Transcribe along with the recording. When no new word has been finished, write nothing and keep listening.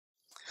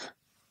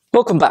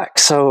Welcome back.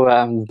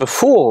 So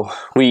before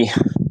we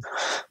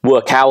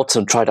work out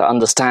and try to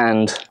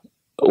understand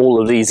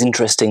all of these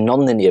interesting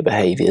nonlinear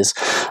behaviors,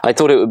 I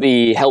thought it would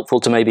be helpful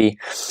to maybe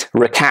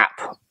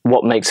recap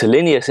what makes a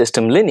linear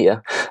system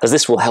linear, as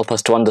this will help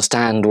us to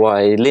understand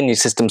why linear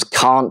systems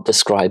can't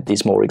describe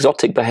these more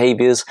exotic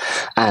behaviors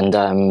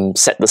and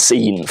set the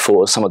scene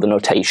for some of the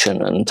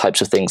notation and types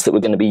of things that we're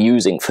going to be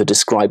using for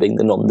describing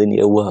the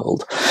nonlinear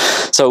world.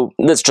 So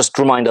let's just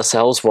remind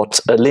ourselves what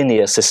a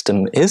linear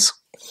system is.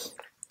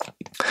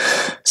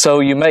 So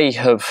you may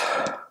have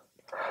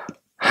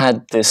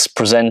had this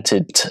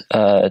presented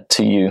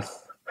to you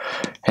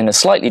in a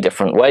slightly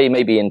different way,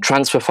 maybe in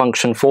transfer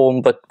function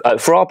form, but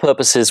for our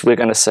purposes we're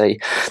going to say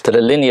that a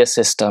linear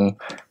system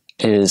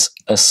is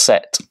a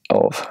set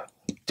of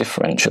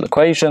differential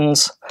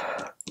equations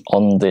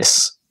on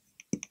this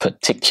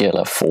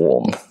particular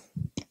form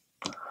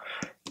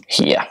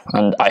here.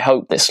 And I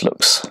hope this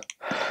looks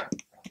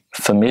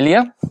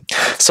familiar.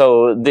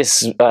 So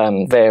this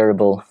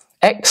variable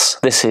x,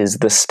 this is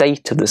the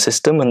state of the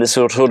system, and this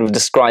sort of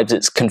describes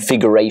its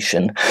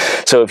configuration.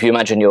 So if you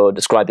imagine you're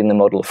describing the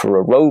model for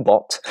a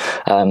robot,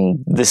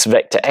 this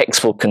vector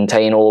x will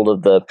contain all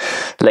of the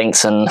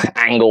lengths and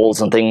angles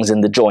and things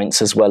in the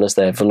joints as well as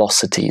their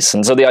velocities.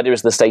 And so the idea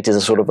is the state is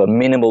a sort of a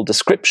minimal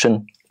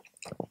description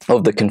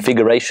of the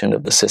configuration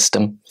of the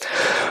system.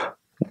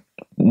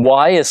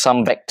 Y is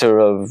some vector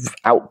of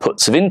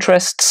outputs of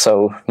interest,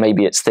 so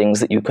maybe it's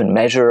things that you can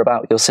measure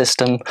about your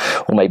system,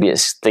 or maybe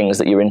it's things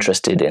that you're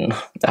interested in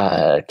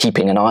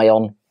keeping an eye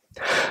on.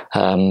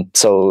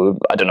 So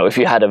I don't know, if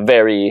you had a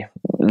very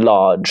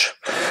large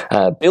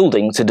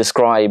building to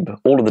describe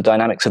all of the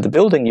dynamics of the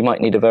building, you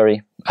might need a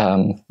very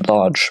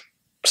large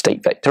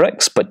state vector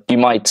x, but you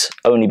might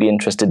only be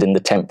interested in the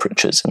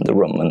temperatures in the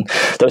room, and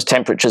those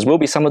temperatures will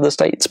be some of the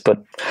states, but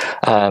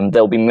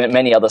there'll be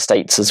many other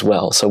states as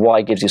well. So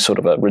y gives you sort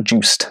of a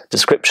reduced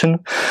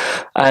description,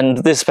 and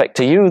this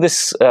vector u,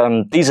 these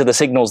are the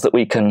signals that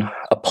we can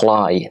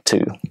apply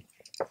to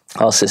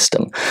our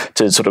system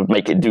to sort of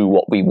make it do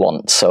what we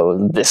want.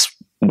 So this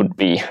would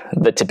be,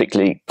 they're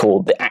typically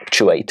called the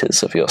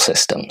actuators of your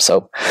system.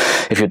 So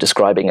if you're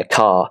describing a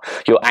car,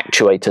 your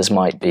actuators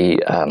might be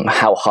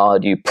how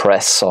hard you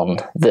press on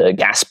the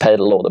gas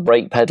pedal or the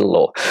brake pedal,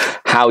 or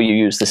how you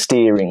use the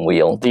steering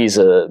wheel. These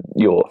are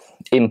your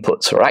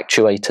inputs or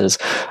actuators,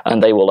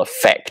 and they will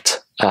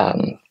affect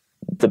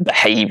the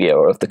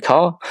behavior of the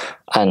car.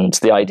 And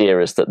the idea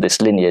is that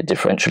this linear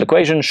differential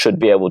equation should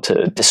be able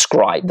to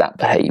describe that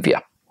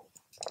behavior.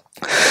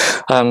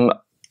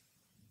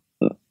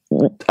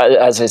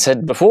 As I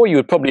said before, you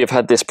would probably have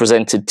had this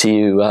presented to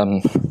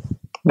you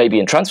maybe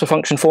in transfer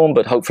function form,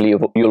 but hopefully you'll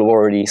have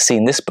already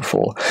seen this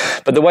before.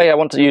 But the way I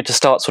want you to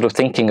start sort of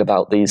thinking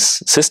about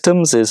these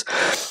systems is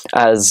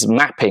as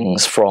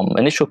mappings from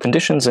initial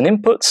conditions and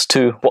inputs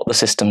to what the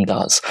system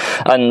does.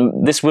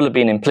 And this will have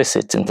been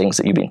implicit in things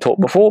that you've been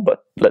taught before,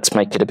 but let's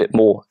make it a bit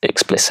more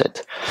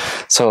explicit.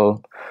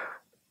 So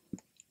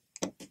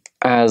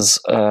as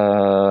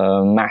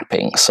a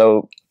mapping,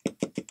 so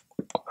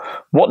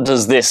what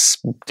does this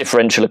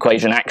differential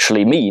equation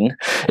actually mean?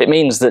 It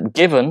means that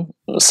given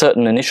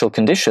certain initial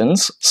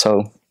conditions,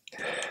 so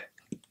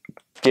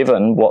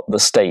given what the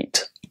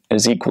state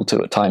is equal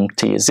to at time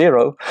t is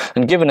 0,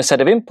 and given a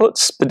set of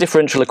inputs, the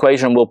differential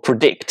equation will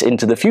predict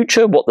into the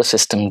future what the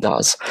system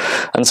does.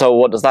 And so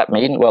what does that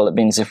mean? Well, it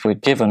means if we're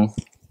given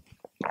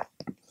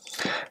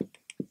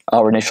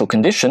our initial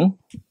condition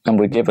and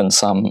we're given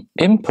some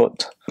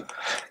input,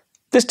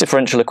 this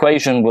differential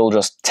equation will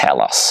just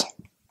tell us,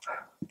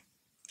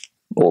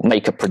 or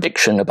make a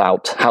prediction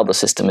about how the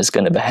system is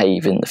going to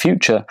behave in the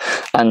future.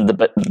 And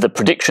the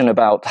prediction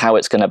about how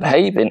it's going to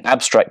behave in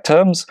abstract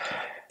terms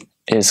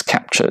is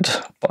captured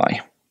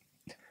by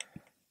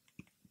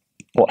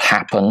what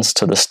happens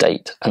to the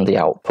state and the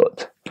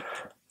output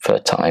for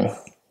time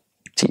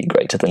t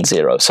greater than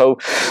 0. So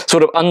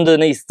sort of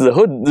underneath the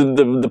hood,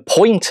 the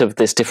point of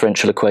this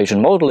differential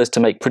equation model is to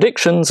make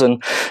predictions,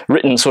 and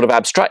written sort of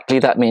abstractly,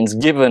 that means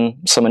given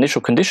some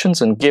initial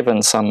conditions and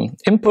given some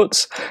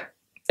inputs,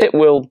 it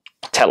will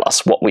tell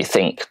us what we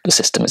think the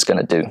system is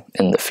going to do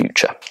in the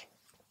future.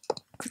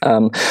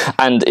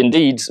 And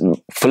indeed,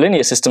 for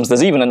linear systems,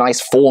 there's even a nice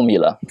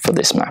formula for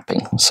this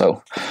mapping.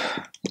 So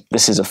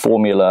this is a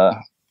formula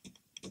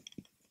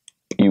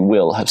you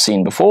will have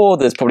seen before.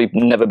 There's probably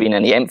never been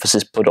any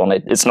emphasis put on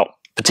it. It's not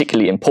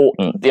particularly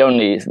important. The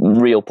only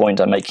real point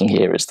I'm making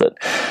here is that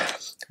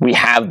we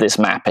have this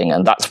mapping,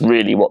 and that's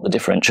really what the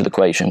differential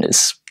equation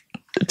is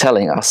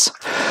telling us.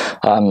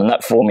 And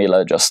that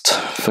formula, just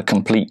for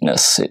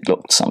completeness, it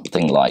looked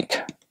something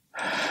like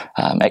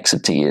x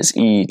of t is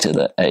e to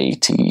the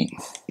at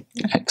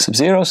x of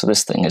 0. So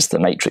this thing is the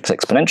matrix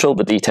exponential.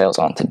 The details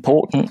aren't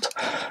important.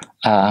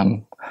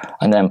 And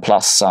then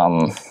plus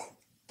some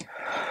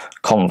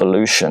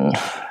convolution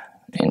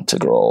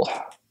integral,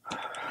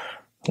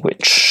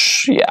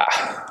 which, yeah,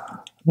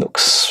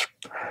 looks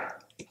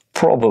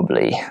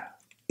probably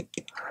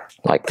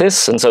like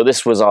this. And so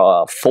this was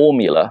our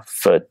formula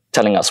for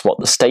telling us what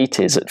the state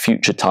is at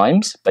future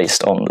times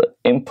based on the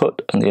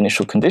input and the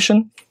initial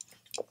condition.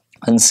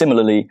 And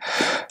similarly,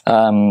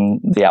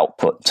 the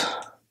output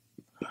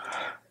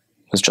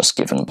was just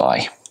given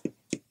by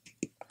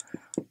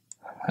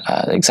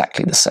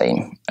exactly the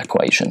same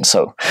equation.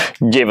 So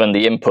given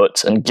the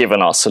input and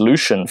given our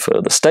solution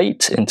for the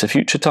state into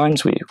future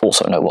times, we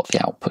also know what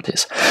the output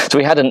is. So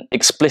we had an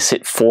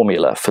explicit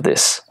formula for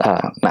this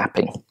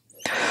mapping.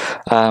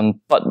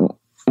 But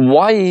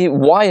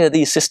why are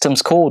these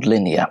systems called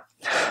linear?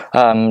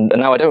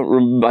 Now I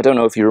don't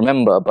know if you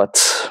remember,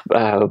 but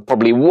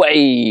probably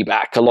way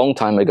back a long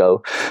time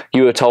ago,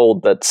 you were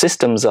told that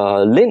systems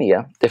are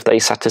linear if they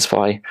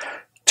satisfy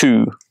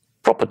two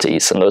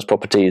properties, and those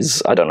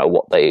properties, I don't know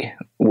what they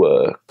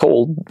were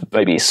called,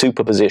 maybe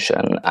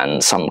superposition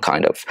and some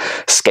kind of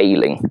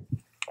scaling.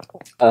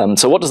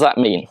 So what does that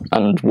mean,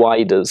 and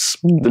why does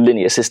the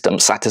linear system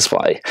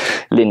satisfy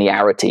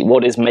linearity?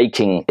 What is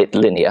making it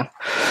linear?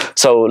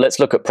 So let's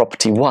look at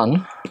property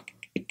 1.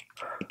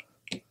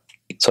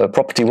 So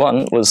property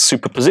 1 was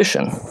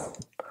superposition.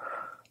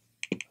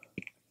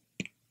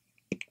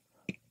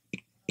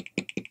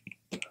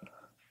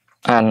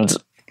 And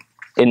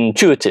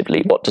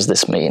intuitively, what does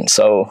this mean?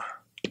 So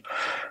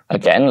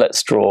again,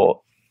 let's draw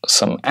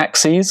some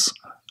axes,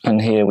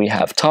 and here we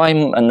have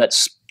time, and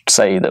let's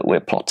say that we're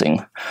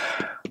plotting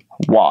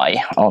y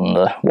on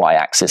the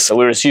y-axis. So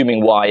we're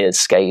assuming y is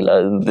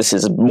scalar. This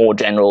is more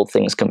general,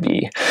 things can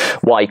be,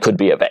 y could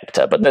be a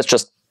vector, but let's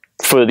just,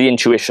 for the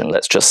intuition,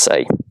 let's just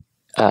say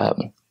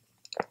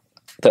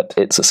that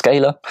it's a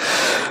scalar.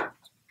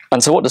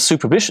 And so what does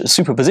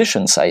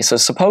superposition say? So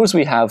suppose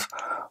we have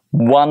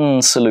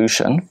one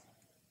solution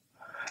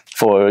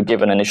for a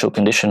given initial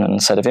condition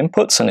and set of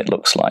inputs, and it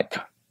looks like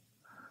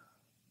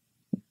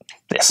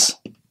this,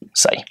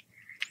 say.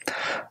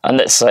 And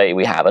let's say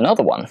we have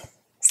another one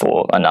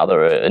for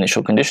another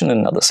initial condition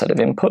and another set of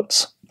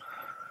inputs.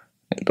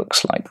 It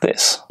looks like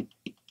this.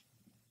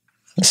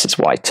 This is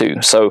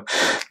y2. So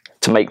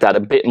to make that a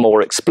bit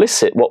more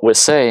explicit, what we're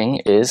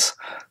saying is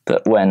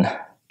that when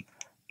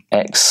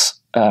x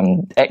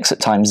at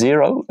time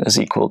 0 is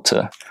equal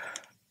to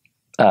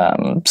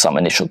some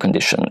initial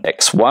condition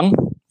x1,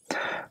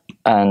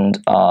 and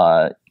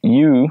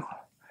u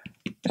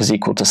is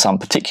equal to some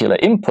particular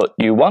input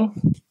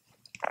u1,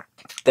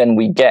 then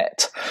we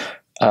get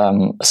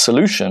a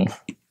solution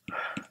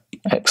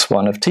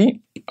x1 of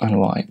t and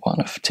y1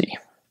 of t.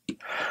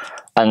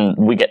 And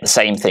we get the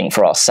same thing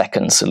for our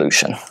second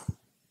solution.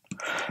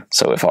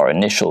 So if our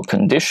initial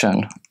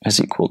condition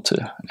is equal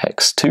to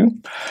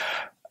x2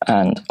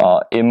 and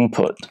our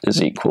input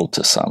is equal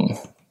to some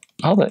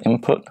other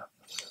input,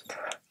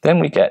 then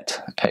we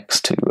get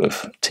x2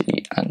 of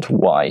t and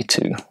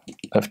y2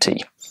 of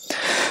t.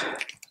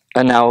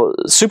 And now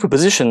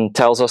superposition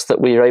tells us that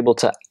we are able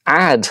to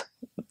add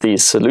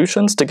these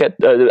solutions to get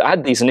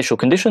add these initial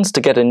conditions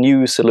to get a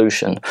new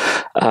solution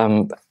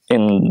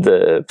in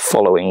the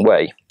following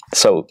way.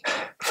 So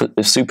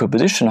if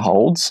superposition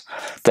holds,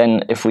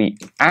 then if we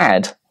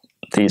add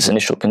these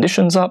initial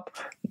conditions up,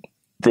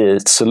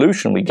 the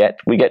solution we get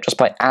just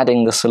by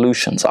adding the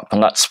solutions up,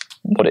 and that's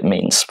what it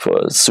means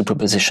for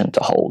superposition to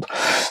hold.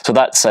 So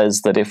that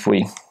says that if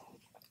we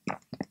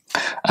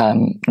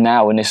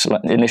now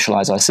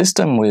initialize our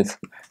system with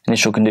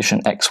initial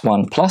condition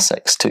x1 plus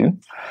x2,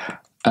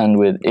 and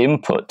with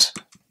input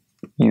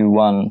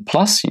u1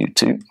 plus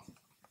u2,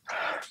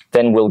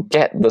 then we'll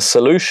get the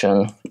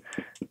solution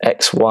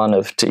x1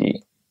 of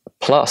t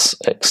plus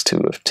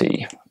x2 of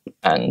t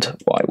and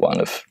y1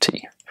 of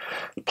t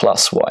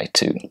plus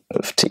y2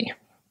 of t.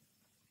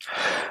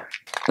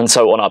 And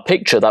so on our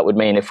picture, that would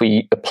mean if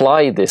we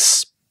apply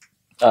this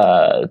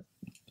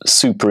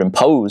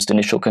superimposed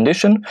initial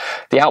condition,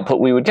 the output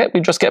we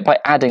just get by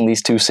adding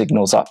these two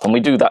signals up, and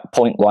we do that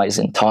pointwise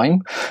in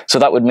time. So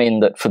that would mean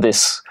that for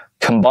this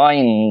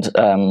combined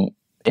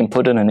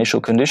input and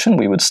initial condition,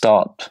 we would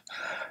start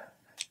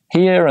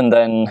here, and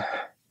then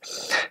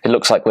it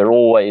looks like we're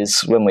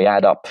always, when we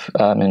add up,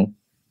 it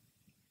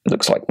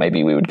looks like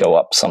maybe we would go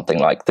up something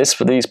like this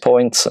for these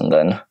points, and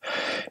then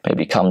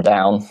maybe come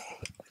down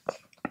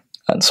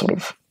and sort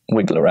of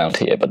wiggle around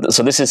here. But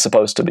so this is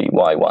supposed to be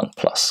y1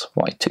 plus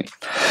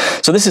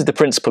y2. So this is the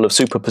principle of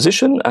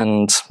superposition,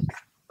 and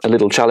a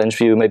little challenge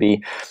for you,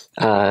 maybe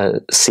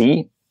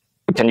see.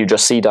 Can you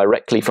just see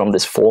directly from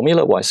this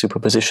formula why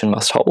superposition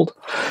must hold?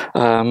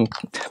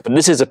 But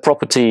this is a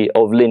property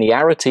of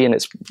linearity, and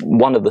it's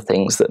one of the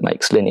things that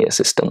makes linear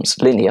systems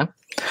linear.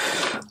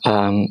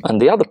 And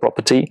the other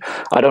property,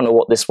 I don't know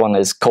what this one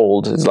is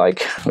called,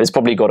 it's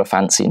probably got a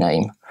fancy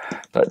name,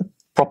 but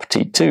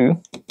property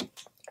 2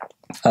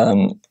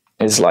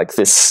 is like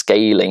this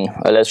scaling,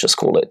 let's just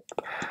call it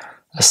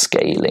a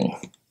scaling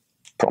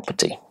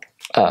property.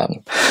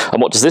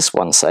 And what does this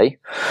one say?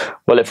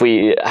 Well, if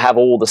we have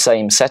all the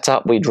same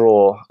setup, we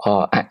draw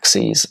our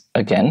axes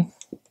again.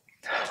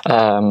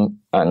 And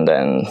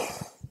then,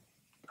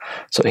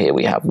 so here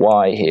we have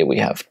y, here we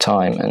have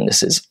time, and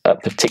this is a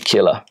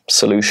particular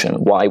solution,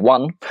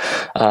 y1.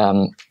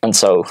 And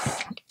so,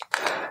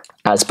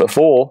 as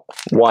before,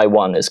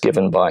 y1 is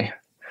given by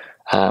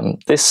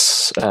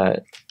this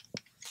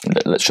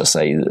let's just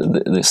say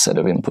this set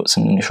of inputs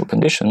and initial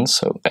conditions.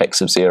 So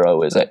x of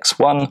 0 is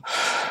x1,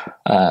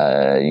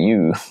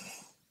 u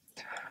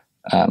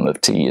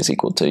of t is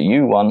equal to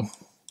u1,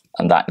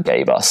 and that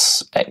gave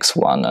us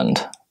x1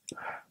 and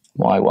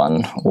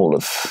y1 all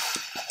of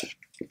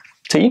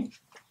t.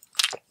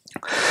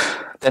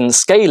 Then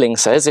scaling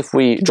says if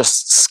we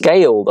just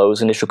scale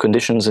those initial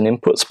conditions and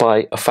inputs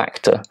by a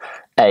factor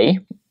a,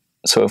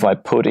 so if I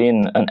put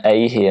in an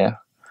a here,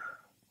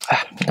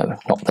 no,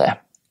 not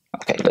there.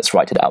 Okay, let's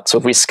write it out. So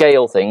if we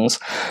scale things,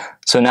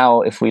 so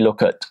now if we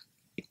look at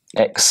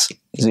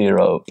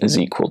x0 is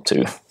equal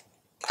to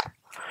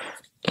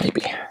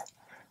maybe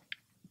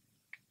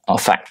our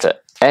factor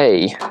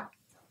a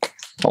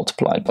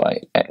multiplied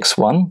by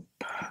x1,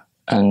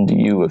 and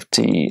u of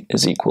t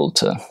is equal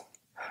to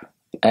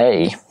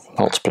a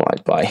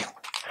multiplied by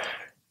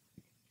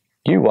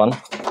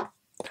u1,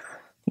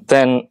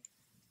 then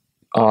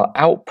our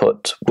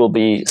output will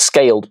be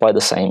scaled by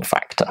the same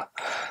factor.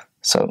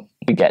 So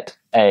we get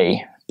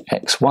a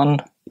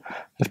x1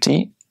 of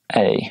t,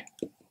 a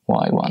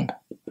y1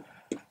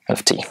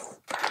 of t.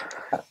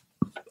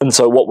 And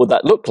so what would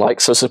that look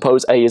like? So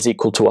suppose a is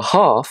equal to a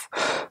half.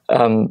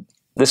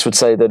 This would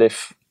say that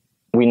if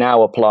we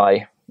now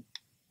apply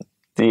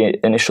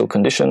the initial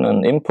condition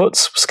and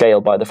inputs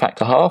scaled by the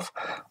factor half,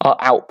 our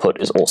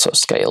output is also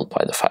scaled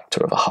by the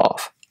factor of a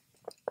half.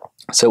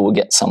 So we'll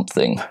get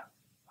something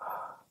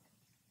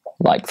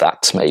like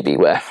that, maybe,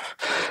 where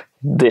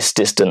this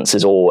distance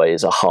is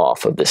always a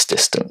half of this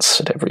distance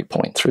at every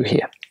point through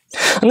here.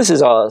 And this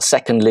is our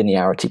second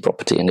linearity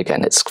property, and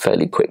again it's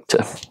fairly quick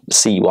to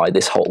see why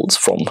this holds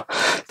from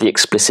the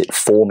explicit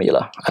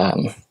formula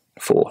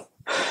for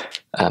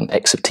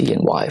x of t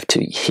and y of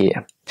t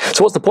here.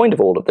 So what's the point of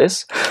all of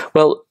this?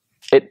 Well,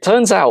 it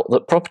turns out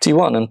that property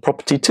 1 and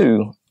property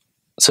 2,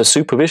 so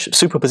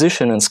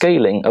superposition and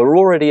scaling, are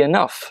already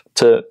enough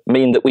to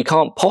mean that we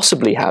can't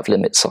possibly have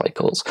limit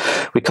cycles.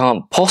 We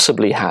can't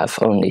possibly have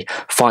only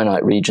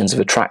finite regions of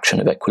attraction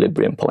of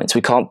equilibrium points.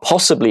 We can't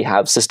possibly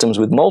have systems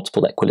with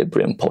multiple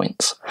equilibrium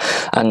points.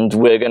 And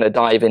we're going to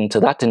dive into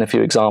that in a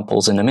few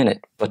examples in a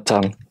minute. But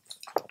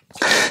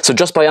so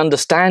just by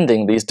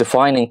understanding these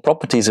defining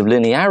properties of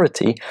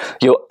linearity,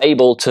 you're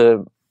able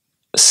to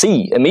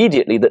see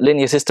immediately that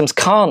linear systems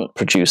can't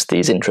produce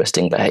these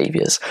interesting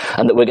behaviors,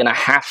 and that we're going to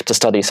have to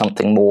study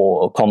something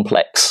more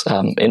complex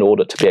in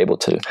order to be able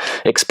to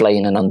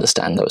explain and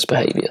understand those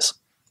behaviors.